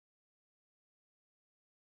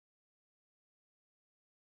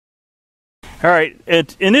All right,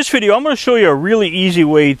 in this video I'm going to show you a really easy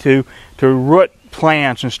way to root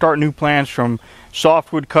plants and start new plants from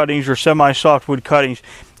softwood cuttings or semi-softwood cuttings.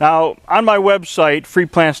 Now on my website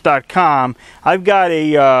freeplants.com I've got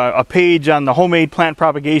a page on the homemade plant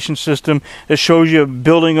propagation system that shows you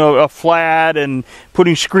building a flat and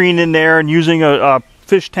putting screen in there and using a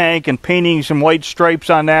fish tank and painting some white stripes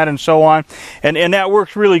on that and so on, and that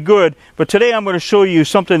works really good. But today I'm going to show you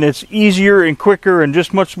something that's easier and quicker and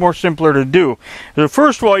just much more simpler to do. So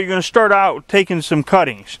first of all, you're going to start out taking some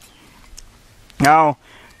cuttings. Now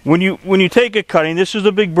when you take a cutting, this is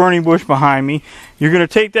a big burning bush behind me, you're going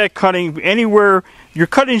to take that cutting anywhere. Your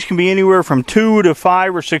cuttings can be anywhere from 2 to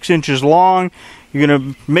 5 or 6 inches long. You're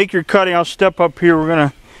going to make your cutting. I'll step up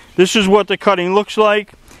here. This is what the cutting looks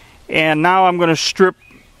like. And now I'm going to strip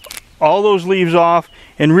all those leaves off,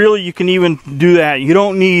 and really you can even do that. You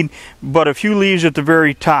don't need but a few leaves at the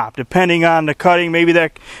very top, depending on the cutting. Maybe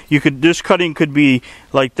this cutting could be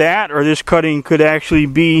like that, or this cutting could actually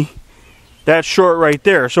be that short right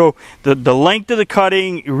there. So the length of the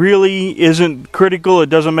cutting really isn't critical. It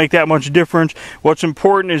doesn't make that much difference. What's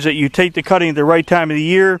important is that you take the cutting at the right time of the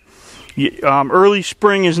year. Early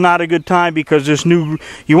spring is not a good time because you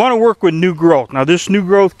want to work with new growth. Now this new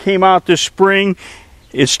growth came out this spring.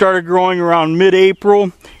 It started growing around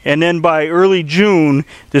mid-April, and then by early June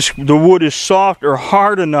the wood is soft or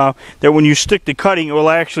hard enough that when you stick the cutting it will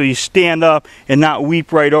actually stand up and not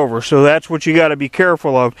weep right over. So that's what you got to be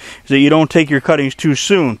careful of, is that you don't take your cuttings too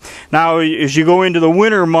soon. Now as you go into the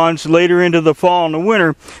winter months, later into the fall and the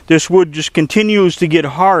winter, this wood just continues to get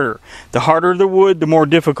harder. The harder the wood, the more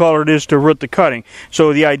difficult it is to root the cutting.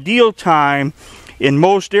 So the ideal time in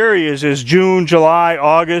most areas is June, July,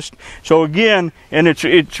 August. So again, and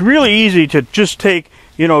it's really easy to just take,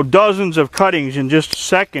 dozens of cuttings in just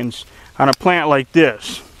seconds on a plant like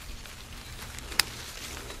this.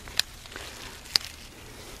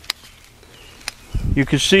 You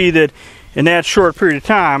can see that in that short period of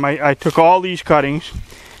time I took all these cuttings.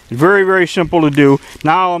 Very, very simple to do.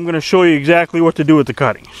 Now I'm going to show you exactly what to do with the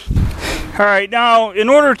cuttings. Alright, now in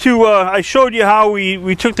order to, I showed you how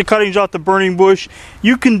we took the cuttings off the burning bush.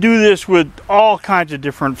 You can do this with all kinds of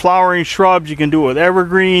different flowering shrubs. You can do it with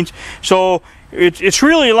evergreens. So it's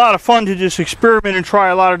really a lot of fun to just experiment and try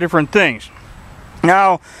a lot of different things.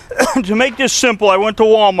 Now, to make this simple, I went to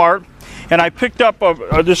Walmart and I picked up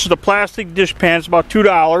this is a plastic dish pan. It's about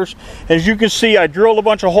 $2. As you can see, I drilled a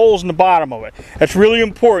bunch of holes in the bottom of it. That's really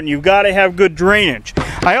important. You've got to have good drainage.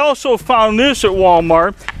 I also found this at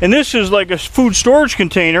Walmart, and this is like a food storage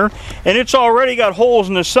container, and it's already got holes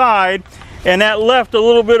in the side, and that left a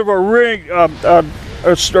little bit of a rig, a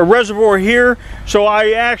reservoir here. So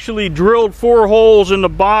I actually drilled 4 holes in the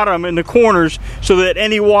bottom, in the corners, so that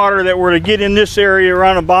any water that were to get in this area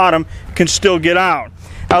around the bottom can still get out.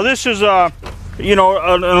 Now this is an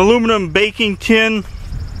aluminum baking tin.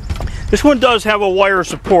 This one does have a wire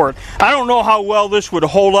support. I don't know how well this would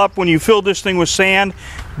hold up when you fill this thing with sand,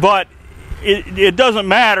 but it doesn't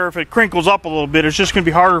matter if it crinkles up a little bit. It's just going to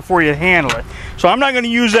be harder for you to handle it. So I'm not going to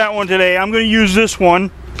use that one today. I'm going to use this one.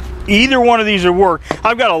 Either one of these will work.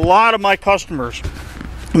 I've got a lot of my customers,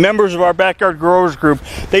 members of our Backyard Growers group,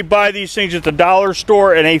 they buy these things at the dollar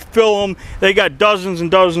store and they fill them. They got dozens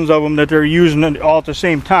and dozens of them that they're using all at the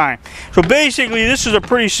same time. So basically this is a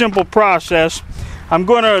pretty simple process.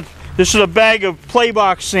 This is a bag of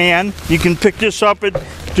Playbox sand. You can pick this up at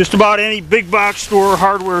just about any big box store or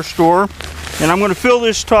hardware store. And I'm going to fill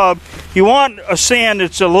this tub. You want a sand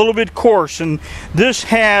that's a little bit coarse, and there's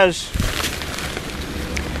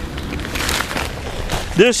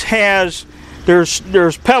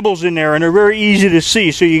pebbles in there, and they're very easy to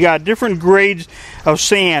see. So you got different grades of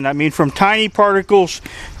sand. I mean, from tiny particles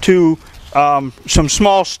to some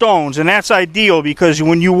small stones, and that's ideal because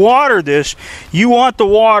when you water this, you want the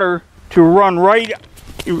water to run right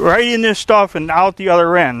in this stuff and out the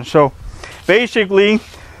other end. So basically,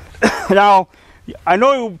 now I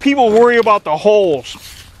know people worry about the holes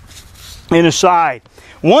in the side.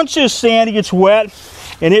 Once this sand gets wet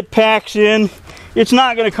and it packs in, it's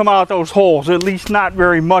not going to come out those holes, at least not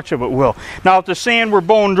very much of it will. Now if the sand were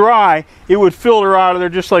bone dry, it would filter out of there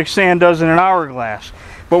just like sand does in an hourglass.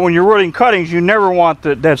 But when you're rooting cuttings, you never want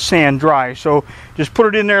that sand dry. So just put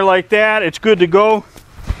it in there like that. It's good to go.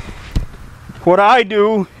 What I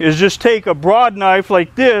do is just take a broad knife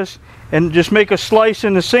like this and just make a slice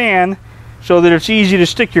in the sand so that it's easy to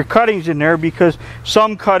stick your cuttings in there, because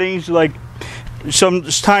some cuttings, like some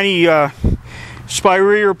tiny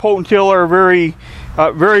Spirea or Potentill, are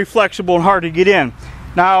very flexible and hard to get in.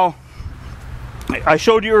 Now, I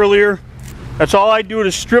showed you earlier, that's all I do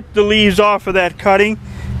to strip the leaves off of that cutting.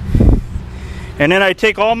 And then I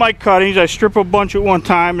take all my cuttings, I strip a bunch at one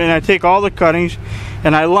time, and I take all the cuttings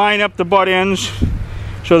and I line up the butt ends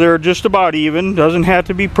so they're just about even. Doesn't have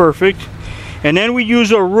to be perfect. And then we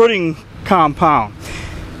use a rooting compound.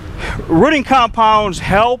 Rooting compounds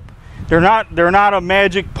help. They're not a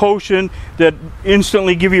magic potion that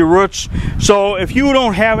instantly give you roots. So if you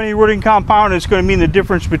don't have any rooting compound, it's going to mean the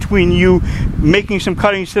difference between you making some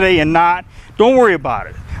cuttings today and not. Don't worry about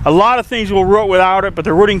it. A lot of things will root without it, but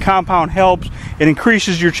the rooting compound helps. It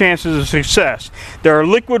increases your chances of success. There are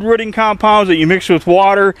liquid rooting compounds that you mix with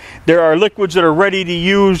water. There are liquids that are ready to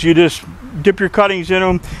use. You just dip your cuttings in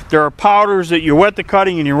them. There are powders that you wet the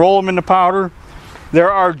cutting and you roll them into powder.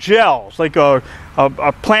 There are gels, like a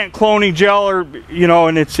plant cloning gel, or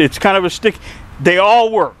and it's kind of a stick. They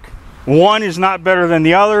all work. One is not better than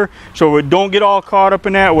the other, so don't get all caught up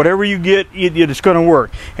in that. Whatever you get, it's going to work.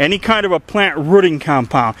 Any kind of a plant rooting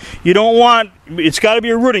compound. You don't want, it's got to be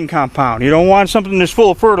a rooting compound. You don't want something that's full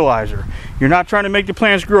of fertilizer. You're not trying to make the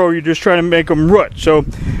plants grow, you're just trying to make them root. So,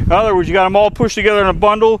 in other words, you got them all pushed together in a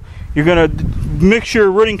bundle. You're going to mix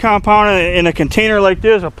your rooting compound in a container like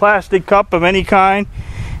this, a plastic cup of any kind,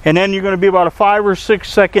 and then you're going to be about a 5 or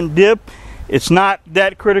 6 second dip. It's not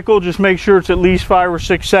that critical, just make sure it's at least 5 or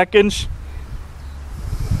 6 seconds.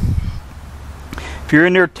 If you're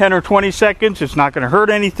in there 10 or 20 seconds, it's not going to hurt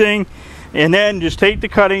anything. And then just take the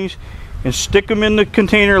cuttings and stick them in the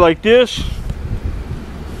container like this.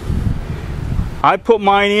 I put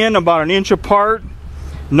mine in about 1 inch apart.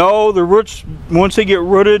 No, the roots, once they get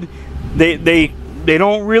rooted, they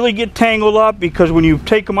don't really get tangled up, because when you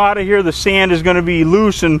take them out of here, the sand is going to be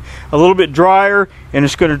loose and a little bit drier, and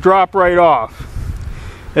it's going to drop right off.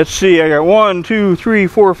 Let's see, I got 1, 2, 3,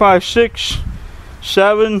 4, 5, 6,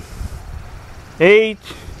 7, 8.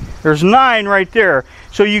 There's 9 right there.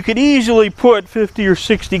 So you could easily put 50 or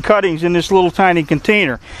 60 cuttings in this little tiny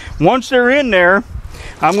container. Once they're in there,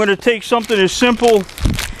 I'm going to take something as simple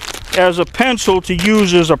as a pencil to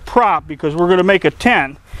use as a prop, because we're going to make a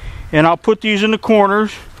tent. And I'll put these in the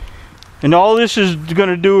corners, and all this is going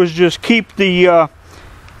to do is just keep the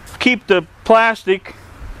plastic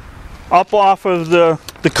up off of the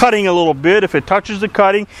cutting a little bit. If it touches the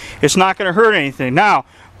cutting, it's not going to hurt anything. Now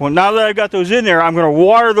that I've got those in there, I'm going to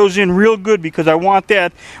water those in real good, because I want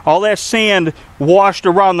all that sand washed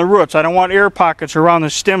around the roots. I don't want air pockets around the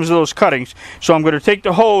stems of those cuttings. So I'm going to take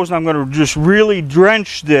the hose and I'm going to just really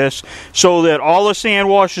drench this so that all the sand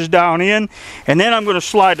washes down in. And then I'm going to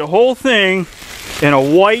slide the whole thing in a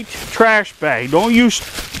white trash bag. Don't use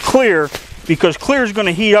clear, because clear is going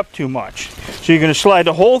to heat up too much. So you're going to slide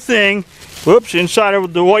the whole thing, inside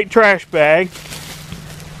of the white trash bag,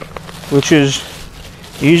 which is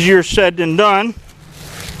easier said than done.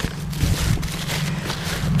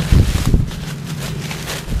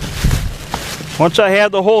 Once I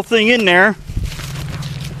have the whole thing in there,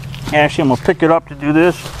 actually I'm going to pick it up to do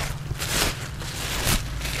this.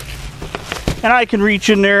 And I can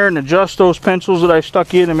reach in there and adjust those pencils that I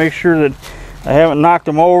stuck in and make sure that I haven't knocked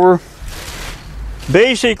them over.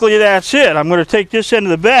 Basically, that's it. I'm going to take this end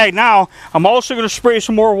of the bag. Now, I'm also going to spray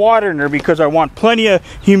some more water in there, because I want plenty of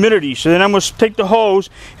humidity. So then I'm going to take the hose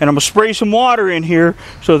and I'm going to spray some water in here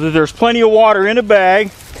so that there's plenty of water in the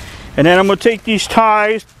bag. And then I'm going to take these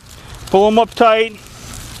ties, pull them up tight,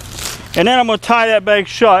 and then I'm going to tie that bag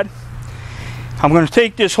shut. I'm going to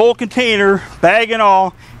take this whole container, bag and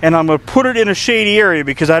all, and I'm going to put it in a shady area,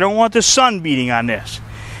 because I don't want the sun beating on this.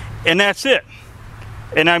 And that's it.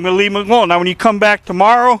 And I'm going to leave them alone. Now when you come back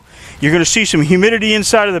tomorrow, you're going to see some humidity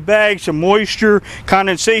inside of the bag, some moisture,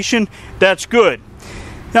 condensation. That's good.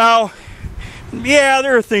 Now, yeah,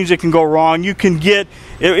 there are things that can go wrong.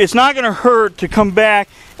 It's not going to hurt to come back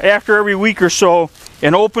after every week or so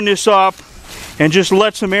and open this up and just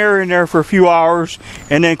let some air in there for a few hours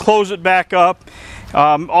and then close it back up.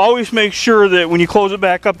 Always make sure that when you close it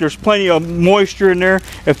back up, there's plenty of moisture in there.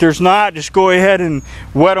 If there's not, just go ahead and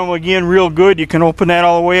wet them again real good. You can open that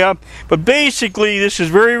all the way up. But basically, this is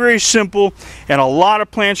very, very simple, and a lot of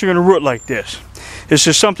plants are going to root like this. This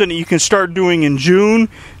is something that you can start doing in June,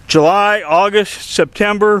 July, August,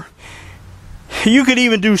 September. You could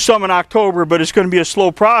even do some in October, but it's going to be a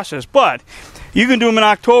slow process. But you can do them in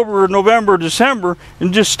October, November, December,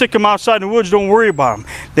 and just stick them outside in the woods. Don't worry about them.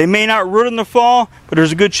 They may not root in the fall, but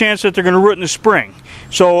there's a good chance that they're going to root in the spring.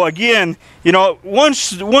 So again, you know,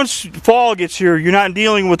 once fall gets here, you're not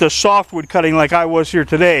dealing with a softwood cutting like I was here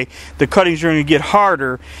today. The cuttings are going to get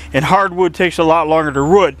harder, and hardwood takes a lot longer to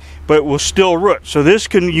root, but it will still root. So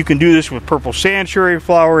you can do this with purple sand cherry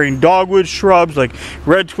flowering dogwood shrubs like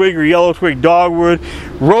red twig or yellow twig dogwood,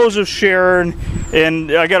 rose of Sharon,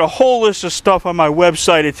 and I got a whole list of stuff on my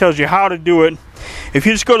website. It tells you how to do it. If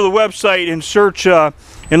you just go to the website and search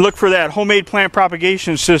and look for that homemade plant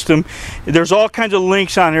propagation system, there's all kinds of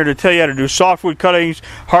links on there to tell you how to do softwood cuttings,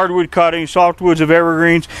 hardwood cuttings, softwoods of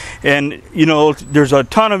evergreens, and you know, there's a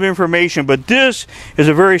ton of information. But this is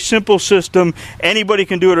a very simple system. Anybody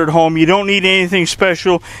can do it at home. You don't need anything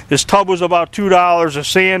special. This tub was about $2. The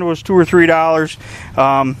sand was $2 or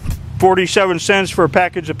 $3. 47 cents for a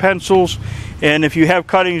package of pencils, and if you have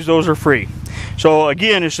cuttings, those are free. So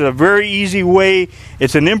again, it's a very easy way.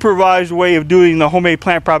 It's an improvised way of doing the homemade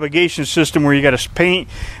plant propagation system where you got to paint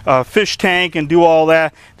a fish tank and do all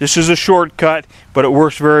that. This is a shortcut, but it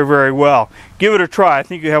works very, very well. Give it a try. I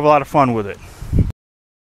think you have a lot of fun with it.